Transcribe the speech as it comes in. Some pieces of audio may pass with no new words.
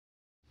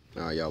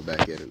All right, y'all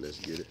back at it. Let's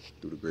get it.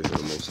 Through the grace of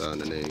the Most High in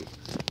the name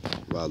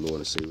of our Lord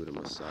and Savior, the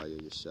Messiah,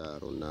 Yeshua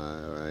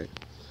Adonai,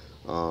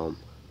 all right?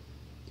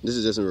 This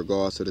is just in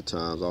regards to the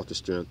times, off the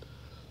strength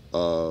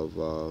of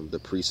the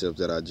precepts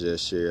that I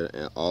just shared,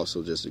 and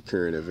also just the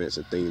current events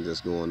and things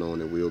that's going on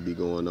and will be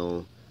going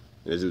on.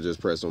 And this was just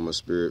pressed on my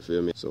spirit,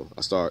 feel me? So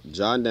I start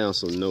jotting down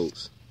some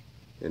notes,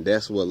 and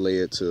that's what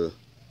led to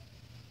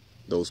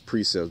those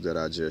precepts that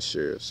I just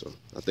shared. So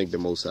I thank the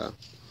Most High.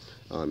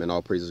 And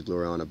all praises,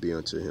 glory, honor be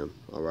unto him.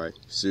 All right.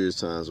 Serious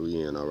times we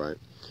in. All right.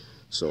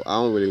 So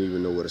I don't really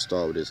even know where to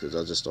start with this, because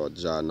I just start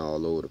jotting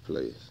all over the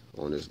place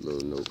on this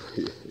little note.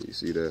 You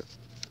see that?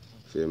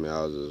 Feel me?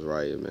 I was just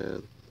writing,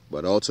 man.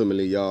 But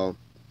ultimately, y'all,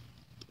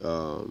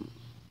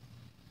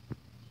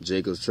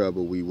 Jacob's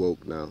trouble, we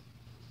woke now.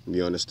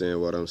 You understand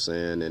what I'm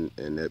saying?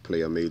 And that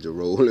play a major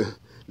role in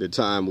the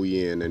time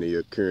we in and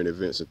the current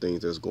events and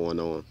things that's going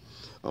on.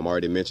 I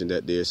already mentioned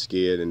that they're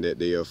scared and that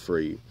they're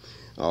afraid.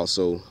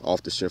 Also,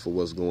 off the strength of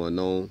what's going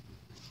on,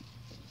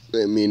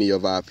 and many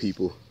of our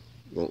people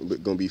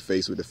gonna be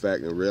faced with the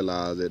fact and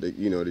realize that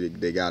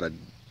they gotta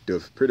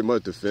pretty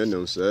much defend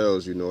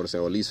themselves. You know what I'm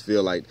saying? Or at least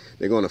feel like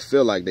they're gonna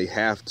feel like they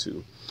have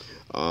to.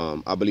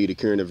 I believe the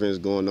current events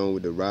going on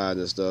with the riots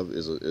and stuff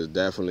is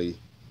definitely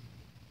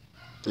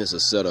a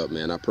setup,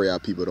 man. I pray our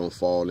people don't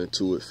fall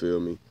into it.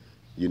 Feel me?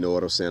 You know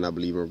what I'm saying? I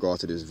believe in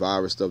regard to this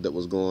virus stuff that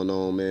was going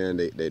on, man.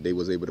 They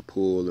was able to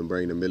pull and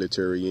bring the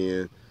military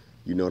in.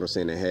 You know what I'm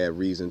saying? They had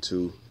reason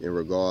to in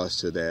regards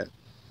to that.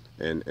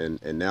 And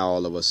now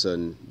all of a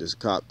sudden this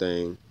cop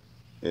thing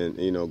and,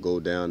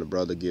 go down, the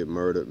brother get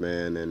murdered,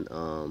 man. And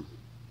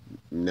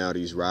now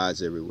these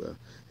riots everywhere.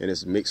 And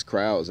it's mixed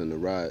crowds in the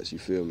riots, you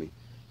feel me?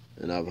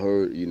 And I've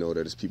heard, that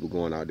there's people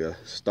going out there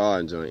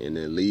starting joint and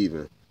then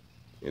leaving.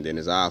 And then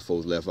there's our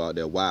folks left out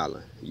there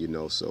wilding,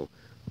 so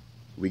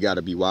we got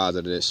to be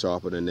wiser than that,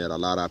 sharper than that. A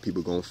lot of our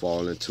people going to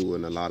fall into it,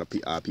 and a lot of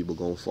our people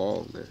going to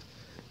fall, man.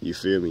 You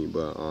feel me?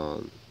 But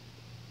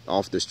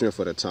off the strength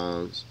of the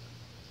times,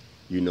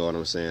 you know what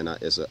I'm saying?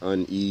 It's an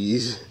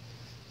uneasiness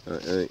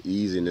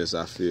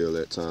I feel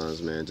at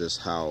times, man, just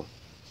how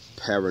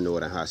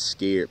paranoid and how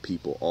scared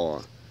people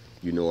are.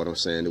 You know what I'm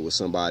saying? There was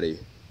somebody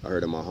I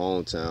heard in my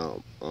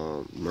hometown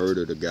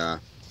murdered a guy,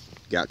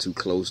 got too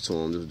close to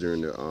him. This was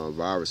during the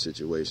virus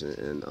situation,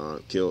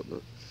 and killed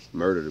him,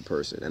 murdered the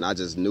person. And I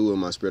just knew in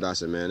my spirit, I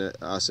said, man,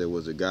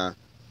 was a guy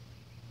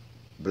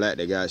black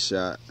that got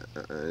shot.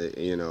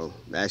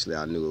 Actually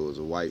I knew it was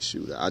a white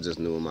shooter. I just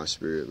knew in my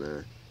spirit,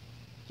 man,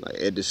 like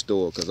at the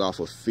store, because off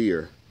of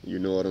fear, you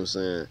know what I'm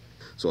saying?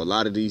 So a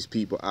lot of these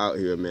people out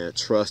here, man,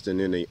 trusting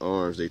in their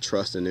arms, they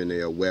trusting in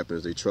their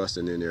weapons, they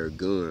trusting in their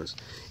guns.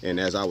 And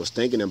as I was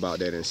thinking about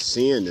that and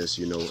seeing this,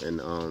 a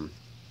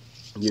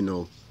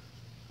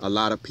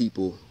lot of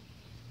people,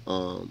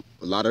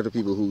 the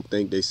people who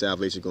think their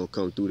salvation gonna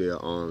come through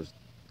their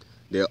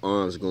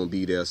arms gonna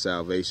be their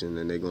salvation,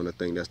 and they're gonna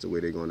think that's the way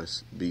they're gonna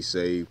be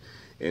saved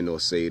and or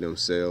save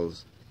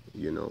themselves,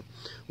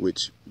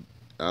 which,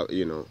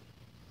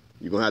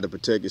 you're gonna have to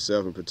protect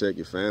yourself and protect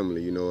your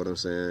family. You know what I'm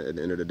saying? At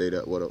the end of the day,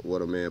 that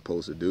what a man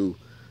supposed to do.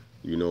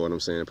 You know what I'm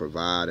saying?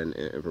 Provide and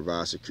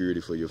provide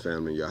security for your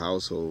family and your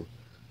household.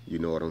 You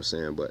know what I'm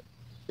saying? But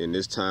in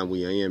this time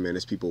we are in, man,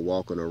 there's people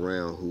walking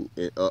around who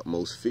in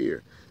utmost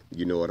fear.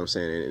 You know what I'm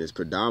saying? And it's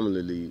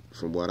predominantly,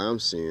 from what I'm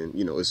seeing,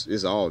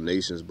 it's all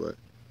nations, but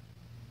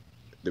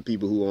the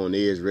people who are on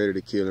edge, ready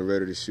to kill and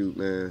ready to shoot,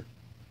 man,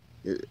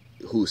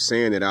 who's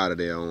saying it out of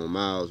their own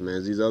mouths, man,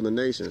 is these other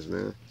nations,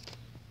 man.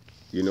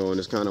 And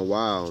it's kind of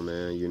wild,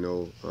 man.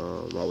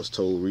 I was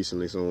told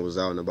recently someone was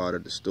out and about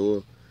at the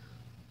store,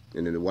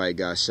 and then the white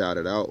guy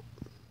shouted out,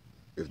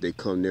 if they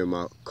come near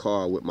my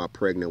car with my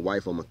pregnant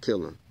wife, I'm going to kill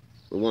them.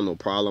 There wasn't no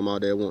problem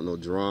out there. There wasn't no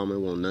drama. There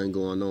wasn't nothing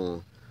going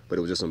on. But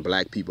it was just some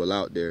black people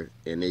out there,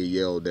 and they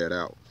yelled that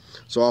out.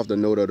 So off the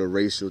note of the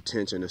racial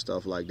tension and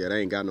stuff like that, I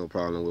ain't got no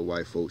problem with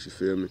white folks, you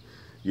feel me?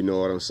 You know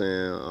what I'm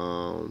saying?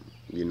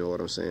 You know what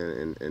I'm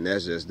saying? And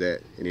that's just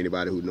that. And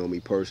anybody who know me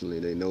personally,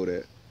 they know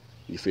that.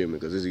 You feel me?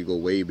 Because this will go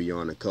way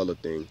beyond the color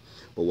thing.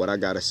 But what I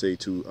got to say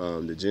to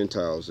the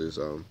Gentiles is,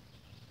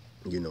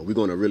 we're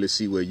going to really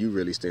see where you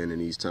really stand in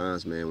these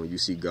times, man, when you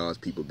see God's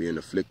people being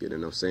afflicted.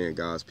 And I'm saying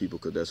God's people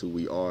because that's who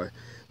we are.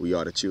 We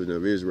are the children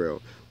of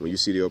Israel. When you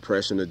see the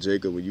oppression of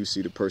Jacob, when you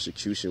see the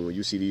persecution, when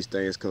you see these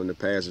things come to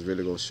pass, it's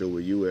really going to show where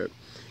you at.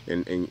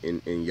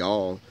 And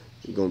y'all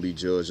going to be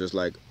judged just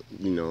like,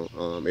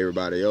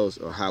 everybody else,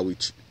 or how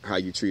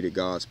you treated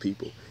God's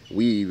people.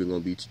 We even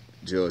going to be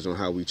judged on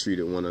how we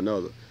treated one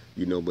another.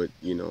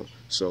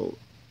 So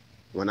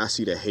when I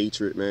see the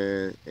hatred,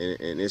 man,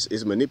 and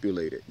it's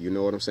manipulated, you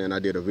know what I'm saying? I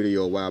did a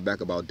video a while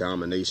back about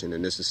domination,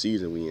 and this is the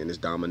season we in, this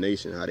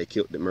domination, how they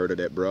murdered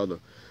that brother.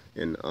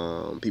 And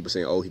people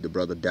saying, oh, the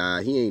brother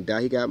died. He ain't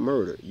died, he got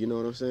murdered. You know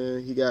what I'm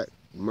saying? He got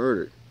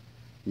murdered.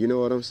 You know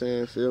what I'm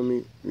saying? Feel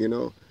me?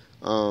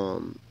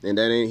 And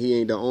he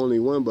ain't the only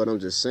one, but I'm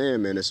just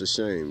saying, man, it's a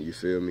shame. You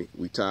feel me?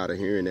 We tired of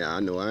hearing that.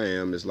 I know I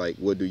am. It's like,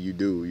 what do?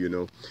 You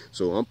know?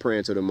 So I'm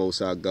praying to the Most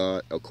High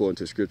God, according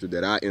to Scripture,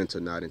 that I enter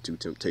not into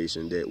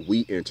temptation, that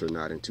we enter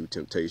not into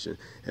temptation.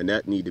 And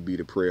that need to be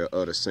the prayer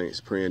of the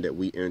saints, praying that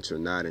we enter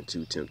not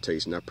into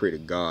temptation. I pray to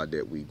God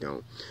that we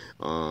don't.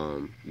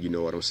 You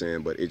know what I'm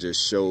saying? But it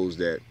just shows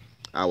that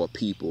our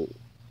people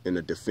in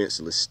a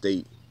defenseless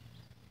state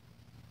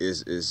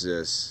is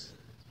just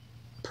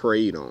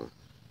preyed on.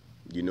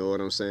 You know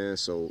what I'm saying?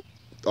 So,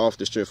 off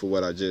the strength of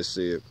what I just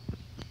said,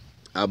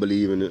 I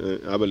believe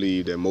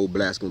that more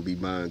blacks gonna be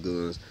buying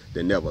guns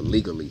than never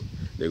legally.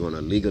 They're gonna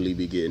legally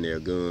be getting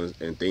their guns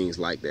and things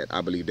like that.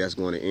 I believe that's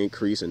going to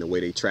increase, and the way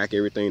they track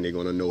everything, they're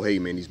gonna know, hey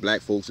man, these black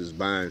folks is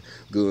buying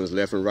guns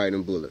left and right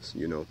and bullets.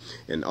 You know,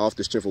 and off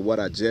the strength of what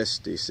I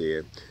just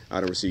said, I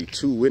done received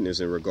 2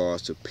 witnesses in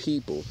regards to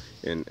people,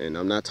 and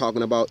I'm not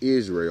talking about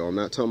Israel. I'm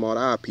not talking about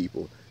our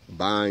people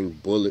buying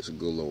bullets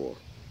galore.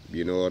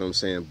 You know what I'm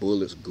saying?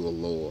 Bullets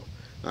galore.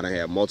 I done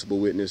have multiple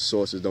witness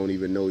sources don't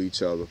even know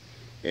each other.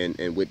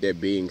 And with that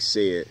being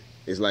said,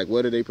 it's like,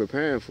 what are they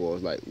preparing for?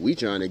 It's like, we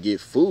trying to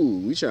get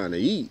food. We trying to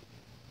eat.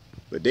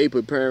 But they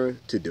preparing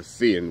to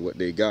defend what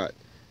they got.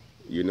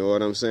 You know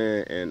what I'm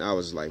saying? And I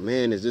was like,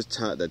 man, is this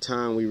the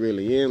time we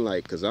really in?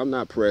 Like, because I'm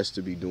not pressed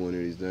to be doing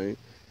anything.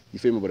 You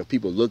feel me? But if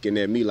people looking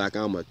at me like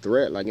I'm a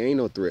threat, like, ain't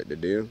no threat to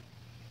them.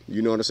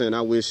 You know what I'm saying?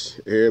 I wish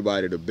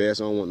everybody the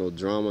best. I don't want no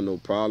drama, no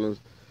problems.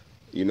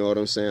 You know what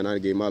I'm saying? I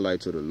gave my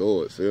life to the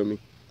Lord, feel me?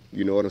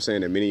 You know what I'm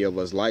saying? That many of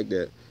us like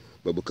that.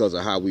 But because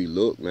of how we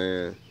look,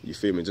 man, you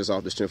feel me? Just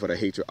off the strength of the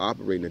hatred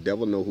operating, the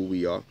devil know who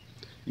we are.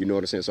 You know what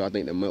I'm saying? So I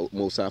think the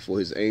Most High, for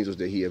his angels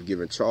that he have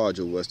given charge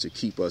of us to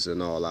keep us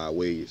in all our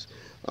ways.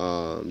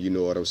 You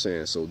know what I'm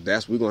saying? So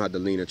we're going to have to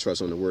lean and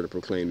trust on the word and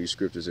proclaim these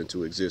scriptures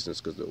into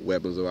existence, because the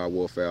weapons of our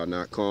warfare are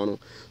not carnal.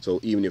 So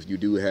even if you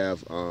do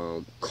have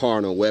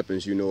carnal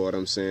weapons, you know what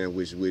I'm saying,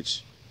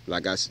 which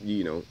like a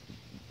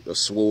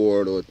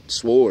sword or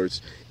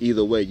swords,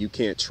 either way, you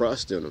can't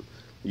trust in them.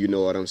 You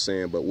know what I'm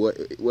saying? But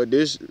what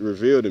this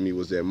revealed to me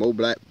was that more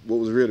black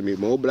folks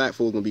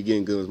gonna be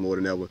getting guns more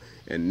than ever,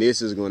 and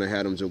this is gonna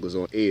have them jokers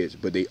on edge.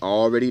 But they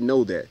already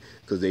know that,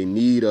 because they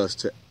need us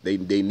to. They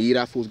need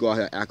our fools to go out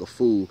here and act a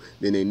fool.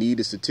 Then they need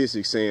the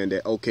statistics saying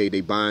that, okay, they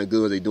buying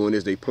guns, they doing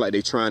this, they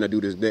trying to do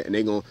this, that, and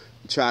they gonna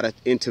try to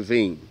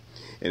intervene.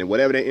 And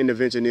whatever that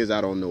intervention is, I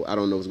don't know. I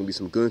don't know if it's gonna be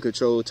some gun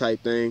control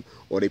type thing,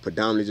 or they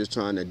predominantly just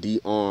trying to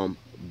de-arm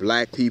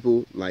black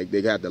people. Like,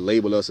 they got to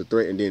label us a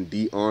threat and then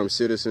de-arm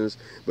citizens.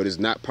 But it's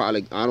not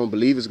probably, I don't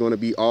believe it's going to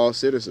be all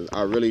citizens.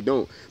 I really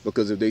don't.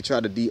 Because if they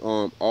try to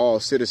de-arm all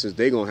citizens,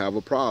 they're going to have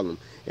a problem.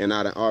 And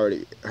I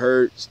already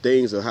heard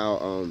things of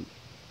how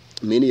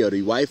many of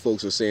the white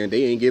folks are saying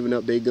they ain't giving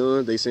up their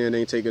guns. They saying they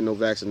ain't taking no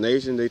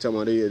vaccination. They talking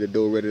about they at the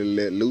door ready to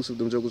let loose if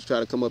them jokers try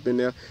to come up in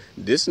there.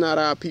 This not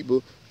our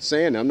people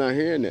saying that. I'm not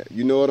hearing that.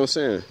 You know what I'm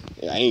saying?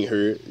 I ain't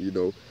heard, you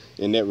know,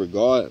 in that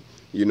regard.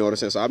 You know what I'm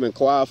saying? So I've been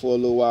quiet for a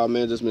little while,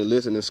 man, just been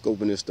listening and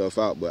scoping this stuff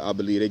out. But I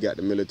believe they got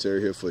the military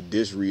here for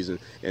this reason,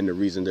 and the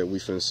reason that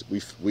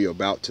we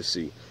about to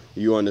see.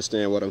 You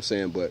understand what I'm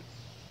saying? But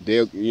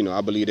they're, you know,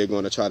 I believe they're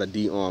going to try to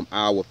de-arm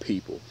our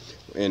people.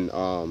 And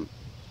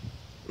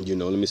you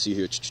know, let me see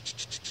here.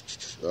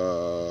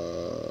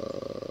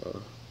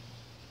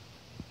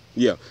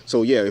 Yeah.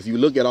 So yeah, if you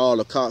look at all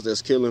the cops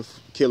that's killing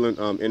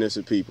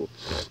innocent people,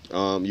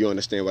 you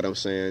understand what I'm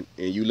saying.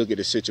 And you look at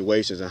the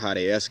situations and how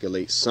they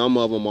escalate. Some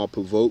of them are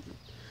provoked.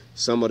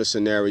 Some of the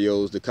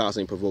scenarios, the cops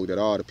ain't provoked at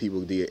all. The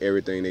people did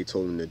everything they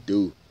told them to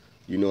do.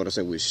 You know what I'm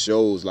saying? Which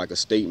shows like a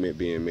statement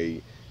being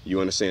made.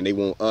 You understand? They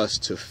want us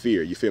to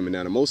fear. You feel me?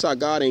 Now, the Most High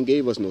God ain't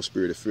gave us no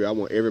spirit of fear. I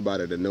want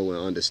everybody to know and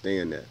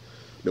understand that.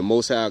 The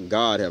Most High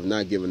God have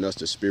not given us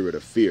the spirit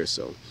of fear.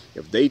 So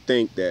if they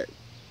think that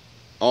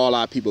all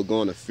our people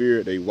going to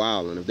fear, they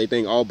wilding. If they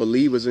think all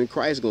believers in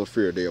Christ going to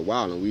fear, they're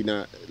wilding. We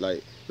not,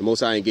 like, the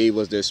Most High ain't gave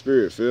us their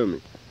spirit, feel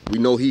me? We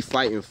know he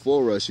fighting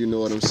for us, you know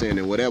what I'm saying?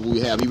 And whatever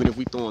we have, even if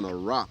we throwing a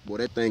rock, boy,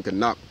 that thing could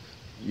knock.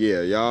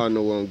 Yeah, y'all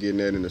know what I'm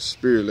getting at in the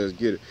spirit. Let's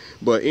get it.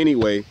 But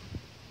anyway,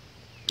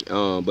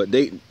 but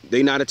they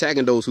not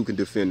attacking those who can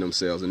defend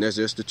themselves, and that's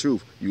just the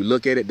truth. You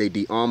look at it, they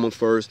de-arm them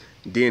first,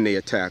 then they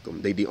attack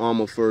them. They de-arm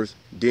them first,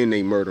 then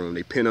they murder them.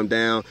 They pin them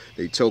down,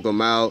 they choke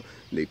them out,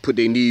 they put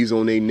their knees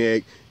on their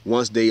neck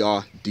once they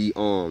are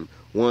de-armed.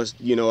 Once,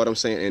 you know what I'm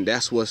saying? And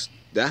that's what's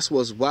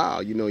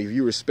wild. You know, if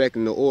you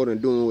respecting the order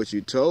and doing what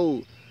you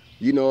told,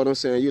 you know what I'm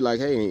saying? You're like,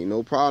 hey, ain't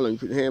no problem.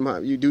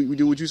 You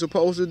do what you're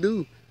supposed to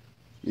do.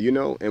 You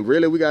know, and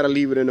really we got to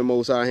leave it in the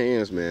Most High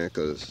hands, man,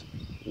 because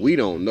we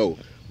don't know.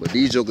 But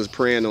these jokers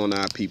preying on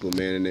our people,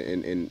 man,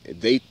 and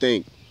they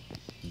think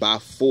by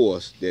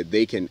force that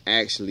they can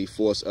actually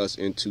force us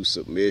into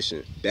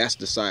submission. That's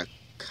the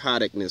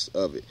psychoticness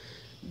of it.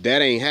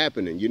 That ain't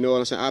happening. You know what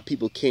I'm saying? Our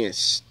people can't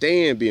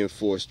stand being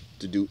forced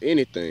to do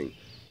anything,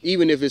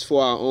 even if it's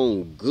for our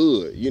own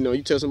good. You know,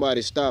 you tell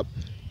somebody stop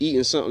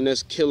eating something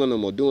that's killing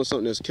them or doing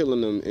something that's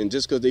killing them, and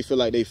just because they feel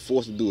like they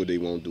forced to do it, they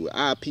won't do it.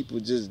 Our people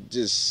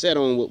just set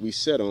on what we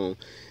set on,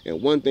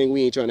 and one thing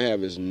we ain't trying to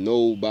have is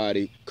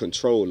nobody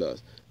control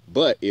us.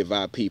 But if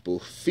our people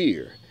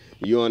fear,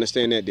 you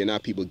understand that, then our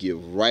people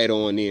give right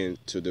on in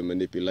to the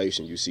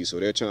manipulation, you see. So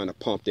they're trying to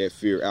pump that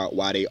fear out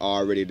while they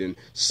already done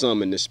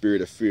summoned the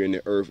spirit of fear in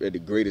the earth at the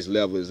greatest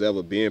level it's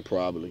ever been,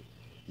 probably.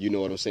 You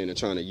know what I'm saying? They're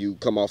trying to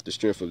come off the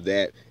strength of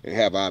that and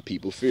have our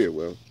people fear.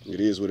 Well, it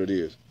is what it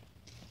is.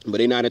 But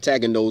they're not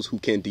attacking those who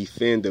can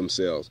defend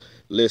themselves.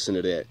 Listen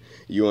to that.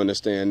 You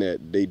understand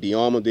that they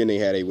de-arm them, then they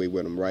had a way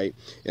with them, right?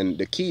 And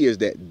the key is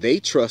that they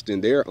trust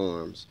in their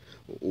arms.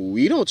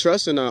 We don't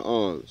trust in our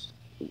arms,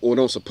 or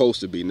don't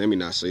supposed to be. Let me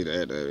not say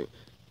that.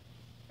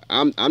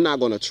 I'm not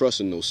going to trust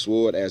in no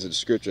sword, as the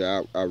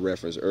scripture I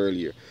referenced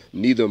earlier.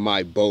 Neither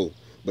my bow.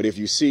 But if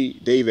you see,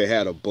 David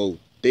had a bow.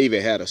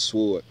 David had a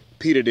sword.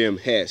 Peter them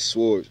had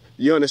swords.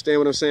 You understand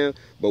what I'm saying?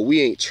 But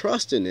we ain't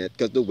trusting that,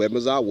 because the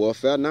weapons of our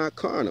warfare are not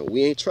carnal.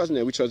 We ain't trusting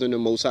that. We trust in the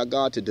Most High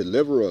God to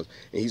deliver us,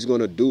 and he's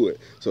going to do it.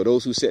 So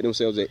those who set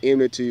themselves at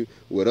enmity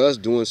with us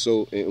doing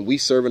so, and we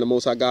serving the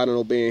Most High God and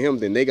obeying him,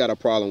 then they got a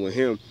problem with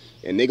him,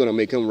 and they're going to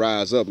make him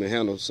rise up and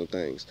handle some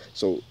things.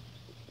 So,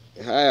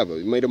 however,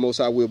 may the Most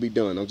High will be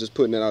done. I'm just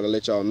putting that out to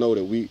let y'all know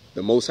that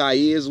the Most High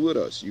is with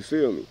us. You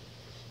feel me?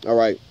 All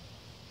right.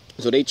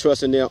 So they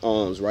trust in their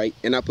arms, right?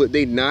 And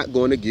they not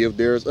going to give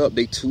theirs up.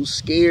 They too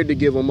scared to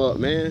give them up,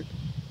 man.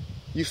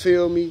 You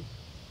feel me?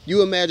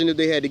 You imagine if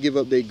they had to give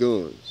up their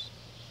guns,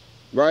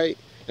 right?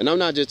 And I'm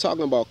not just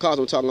talking about cops.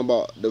 I'm talking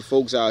about the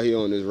folks out here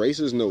on this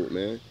racist note,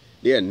 man.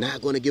 They're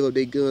not going to give up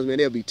their guns, man.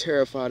 They'll be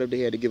terrified if they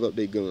had to give up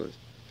their guns.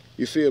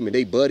 You feel me?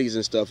 They buddies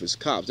and stuff is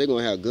cops. They're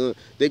going to have guns.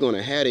 They're going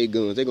to have their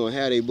guns. They're going to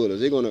have their bullets.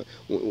 They're going to,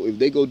 if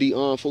they go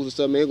de-arm folks and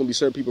stuff, man, there's going to be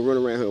certain people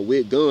running around here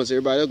with guns.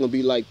 Everybody else going to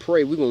be like,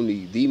 pray. We're going to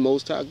need the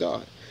Most High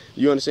God.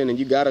 You understand? And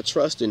you got to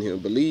trust in him.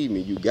 Believe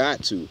me, you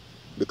got to.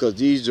 Because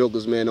these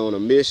jokers, man, on a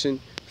mission.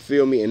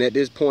 Feel me? And at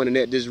this point and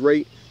at this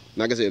rate,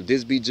 like I said, if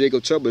this be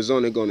Jacob trouble, it's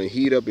only going to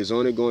heat up. It's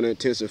only going to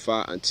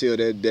intensify until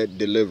that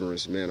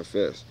deliverance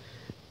manifests,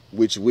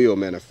 which will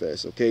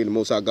manifest. Okay? The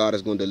Most High God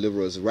is going to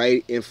deliver us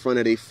right in front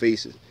of their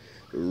faces.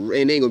 And they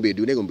ain't going to be able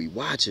to do. They're going to be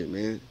watching,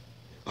 man.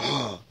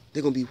 Oh,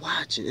 they're going to be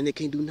watching, and they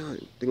can't do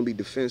nothing. They're going to be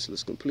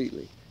defenseless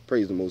completely.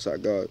 Praise the Most High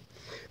God.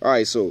 All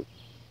right, so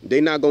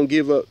they're not going to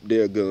give up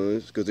their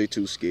guns because they're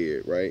too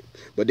scared, right?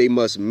 But they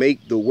must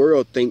make the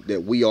world think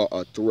that we are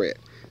a threat.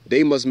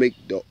 They must make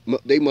the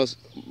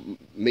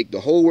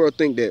whole world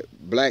think that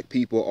black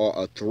people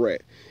are a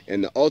threat.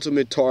 And the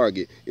ultimate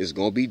target is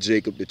going to be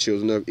Jacob, the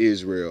children of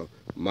Israel,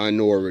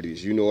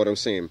 minorities. You know what I'm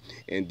saying?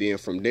 And then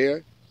from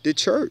there, the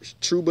church,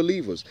 true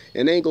believers.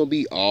 And they ain't going to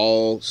be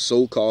all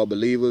so-called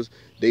believers.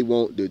 They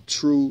want the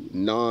true,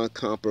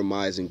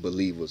 non-compromising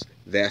believers.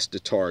 That's the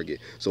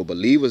target. So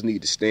believers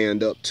need to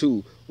stand up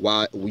too.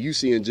 While when you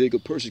seeing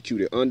Jacob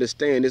persecuted,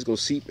 understand it's going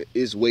to seep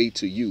its way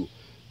to you.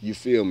 You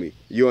feel me?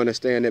 You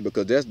understand that?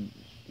 Because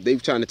they're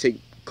trying to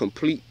take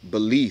complete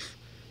belief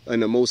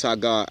in the Most High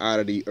God out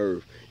of the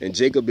earth. And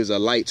Jacob is a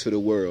light to the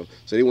world.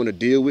 So they want to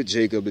deal with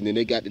Jacob, and then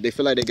they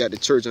feel like they got the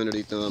church under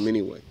their thumb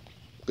anyway.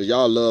 Because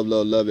y'all love,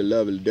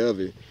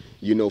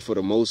 you know, for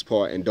the most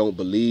part, and don't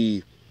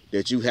believe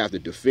that you have to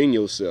defend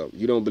yourself.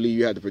 You don't believe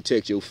you have to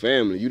protect your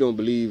family. You don't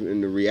believe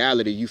in the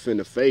reality you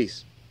finna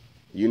face.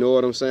 You know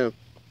what I'm saying?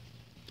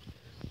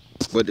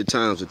 But the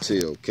times will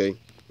tell, okay?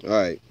 All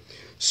right.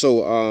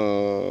 So,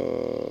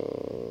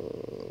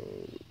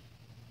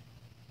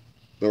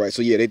 all right.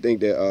 So yeah, they think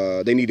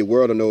that they need the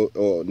world to know,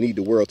 or need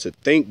the world to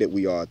think that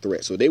we are a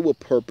threat. So they will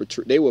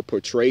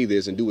portray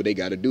this and do what they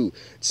got to do.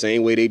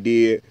 Same way they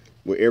did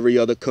with every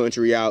other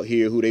country out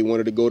here who they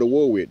wanted to go to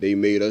war with. They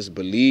made us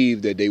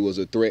believe that they was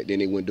a threat, then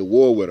they went to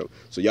war with them.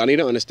 So y'all need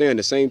to understand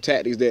the same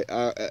tactics that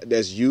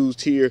that's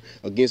used here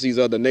against these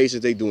other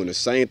nations. They doing the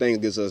same thing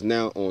against us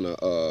now on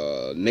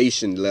a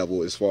nation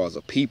level, as far as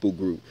a people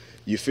group.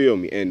 You feel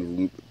me?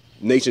 And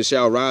nation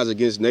shall rise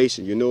against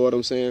nation. You know what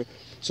I'm saying?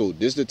 So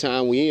this is the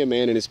time we in,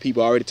 man, and it's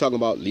people already talking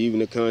about leaving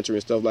the country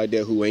and stuff like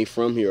that who ain't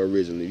from here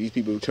originally. These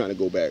people are trying to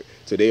go back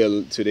to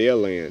their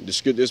land.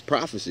 This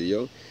prophecy,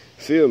 yo.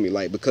 Feel me?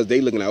 Like, because they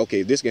looking like,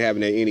 okay, this can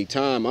happen at any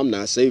time. I'm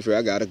not safe here.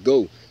 I got to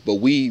go. But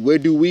where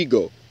do we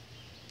go?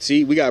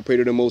 See, we got to pray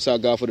to the Most High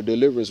God for the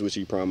deliverance, which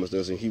he promised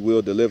us, and he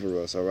will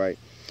deliver us, all right?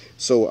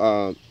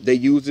 So they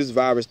use this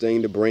virus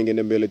thing to bring in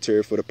the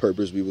military for the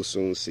purpose we will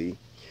soon see.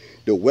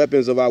 The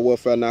weapons of our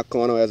warfare are not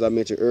carnal, as I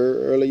mentioned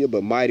earlier,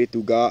 but mighty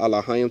through God,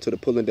 Allahayim, to the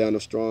pulling down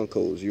of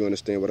strongholds. You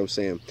understand what I'm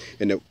saying?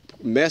 And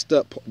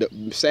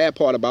the sad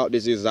part about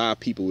this is our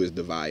people is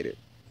divided.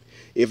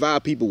 If our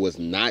people was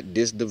not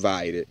this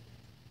divided,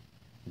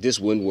 this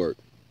wouldn't work.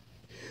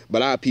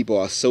 But our people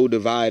are so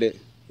divided,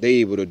 they're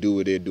able to do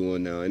what they're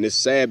doing now. And it's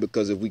sad,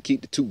 because if we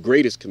keep the two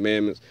greatest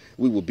commandments,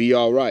 we will be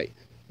all right.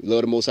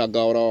 Love the Most High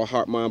God with all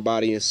heart, mind,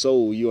 body, and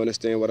soul. You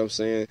understand what I'm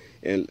saying?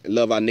 And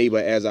love our neighbor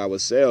as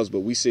ourselves. But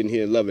we sitting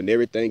here loving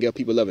everything else.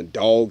 People loving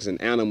dogs and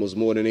animals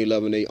more than they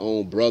loving their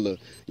own brother.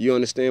 You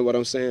understand what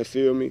I'm saying?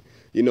 Feel me?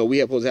 You know, we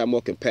have supposed to have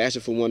more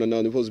compassion for one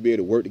another. We're supposed to be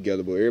able to work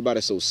together. But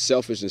everybody's so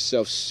selfish and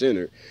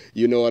self-centered.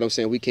 You know what I'm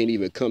saying? We can't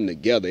even come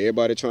together.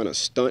 Everybody trying to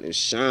stunt and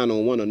shine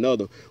on one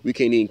another. We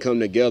can't even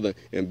come together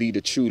and be the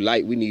true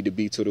light we need to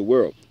be to the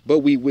world. But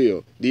we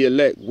will. The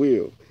elect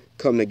will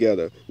come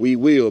together. We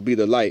will be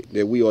the light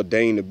that we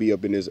ordained to be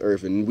up in this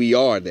earth, and we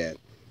are that.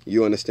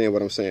 You understand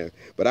what I'm saying?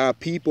 But our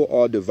people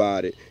are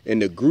divided,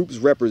 and the groups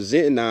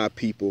representing our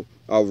people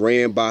are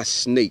ran by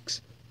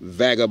snakes,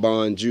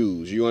 vagabond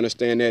Jews. You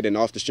understand that? And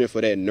off the strength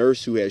of that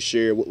nurse who had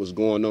shared what was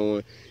going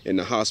on in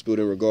the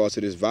hospital in regards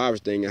to this virus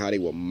thing and how they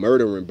were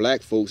murdering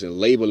black folks and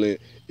labeling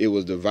it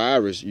was the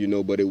virus, you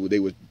know, but they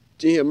were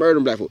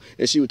murdering black folks.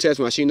 And she would test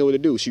me. She know what to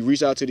do. She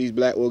reached out to these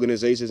black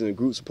organizations and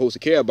groups supposed to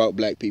care about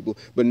black people,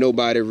 but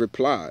nobody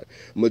replied.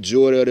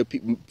 Majority of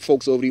the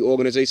folks over the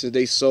organizations,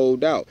 they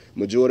sold out.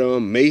 Majority of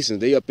them Masons,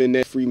 they up in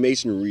that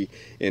Freemasonry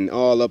and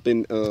all up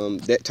in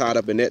that, tied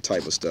up in that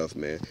type of stuff,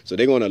 man. So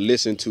they're gonna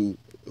listen to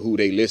who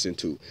they listen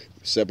to.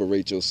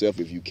 Separate yourself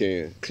if you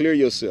can. Clear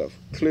yourself,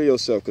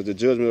 because the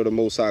judgment of the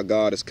Most High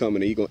God is coming,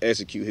 and He's gonna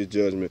execute His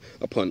judgment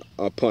upon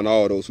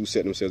all those who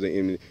set themselves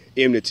in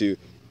enmity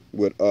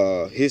with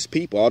His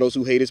people, all those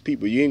who hate His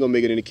people. You ain't gonna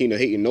make it in the kingdom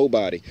hating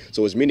nobody.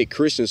 So as many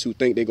Christians who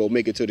think they gonna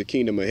make it to the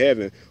kingdom of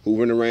heaven, who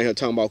run around here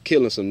talking about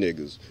killing some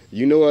niggas.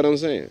 You know what I'm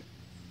saying?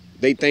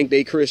 They think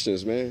they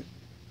Christians, man.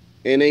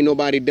 And ain't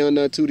nobody done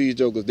nothing to these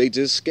jokers. They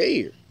just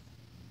scared.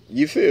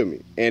 You feel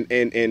me? And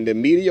the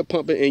media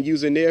pumping and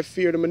using their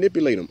fear to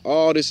manipulate them.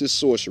 All this is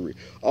sorcery.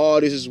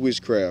 All this is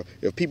witchcraft.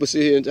 If people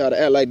sit here and try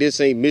to act like this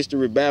ain't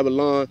mystery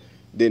Babylon,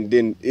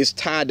 then it's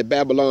tied to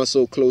Babylon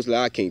so closely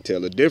I can't tell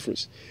the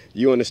difference.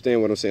 You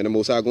understand what I'm saying? The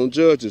Most High gonna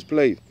judge this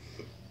place.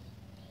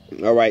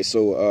 All right,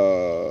 so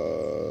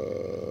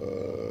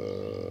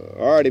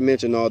I already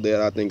mentioned all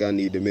that I think I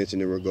need to mention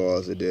in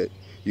regards to that.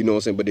 You know what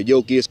I'm saying? But the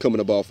yoke is coming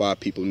up off our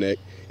people's neck,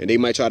 and they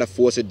might try to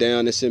force it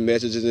down and send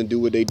messages and do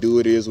what they do.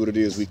 It is what it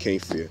is. We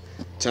can't fear.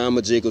 Time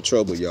of Jacob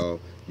trouble,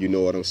 y'all. You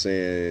know what I'm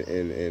saying?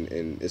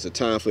 And it's a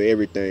time for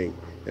everything.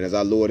 And as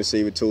our Lord and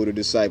Savior told the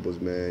disciples,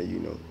 man, you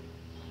know,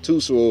 2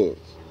 swords.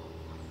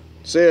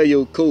 Sell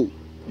your coat,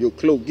 your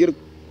cloak, get a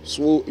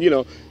sword. You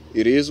know,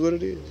 it is what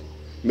it is.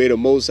 May the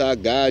Most High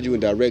guide you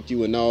and direct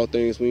you in all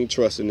things. We ain't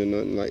trusting in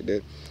nothing like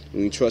that.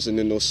 We ain't trusting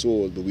in no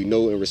swords, but we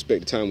know and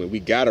respect the time when we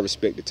gotta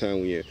respect the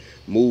time we in.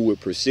 Move with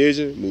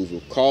precision, move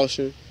with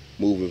caution,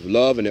 move with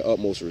love and the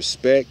utmost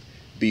respect.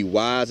 Be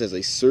wise as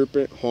a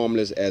serpent,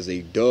 harmless as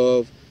a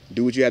dove.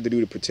 Do what you have to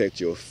do to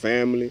protect your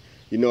family.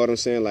 You know what I'm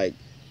saying? Like,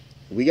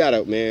 we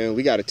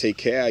gotta take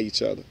care of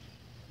each other.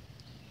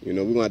 You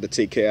know, we're gonna have to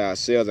take care of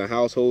ourselves and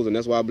households, and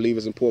that's why I believe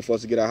it's important for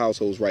us to get our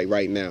households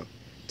right now.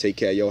 Take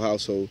care of your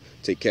household,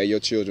 take care of your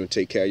children,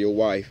 take care of your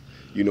wife.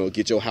 You know,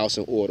 get your house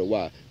in order.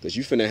 Why? Because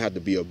you finna have to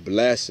be a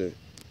blessing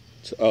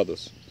to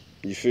others.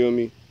 You feel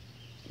me?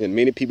 And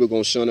many people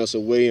gonna shun us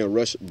away and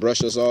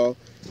brush us off.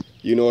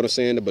 You know what I'm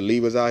saying? The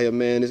believers out here,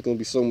 man, there's gonna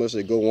be so much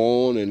that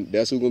go on, and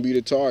that's who's gonna be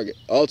the target.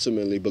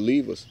 Ultimately,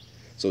 believers.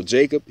 So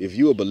Jacob, if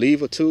you a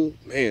believer too,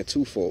 man,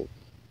 twofold.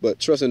 But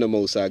trust in the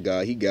Most High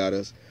God, He got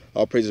us.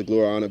 All praises,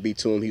 glory, honor be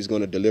to Him. He's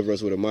going to deliver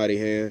us with a mighty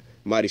hand,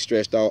 mighty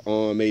stretched out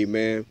arm,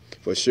 amen.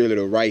 For surely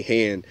the right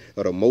hand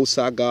of the Most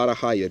High God, a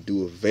higher,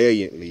 doeth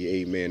valiantly,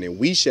 amen. And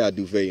we shall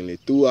do valiantly.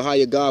 Through a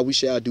higher God, we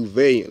shall do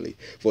valiantly.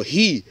 For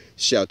He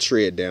shall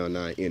tread down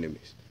our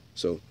enemies.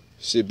 So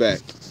sit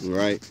back, all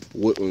right,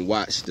 and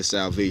watch the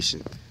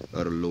salvation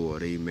of the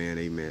Lord, amen,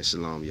 amen.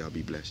 Shalom, y'all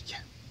be blessed. Yeah.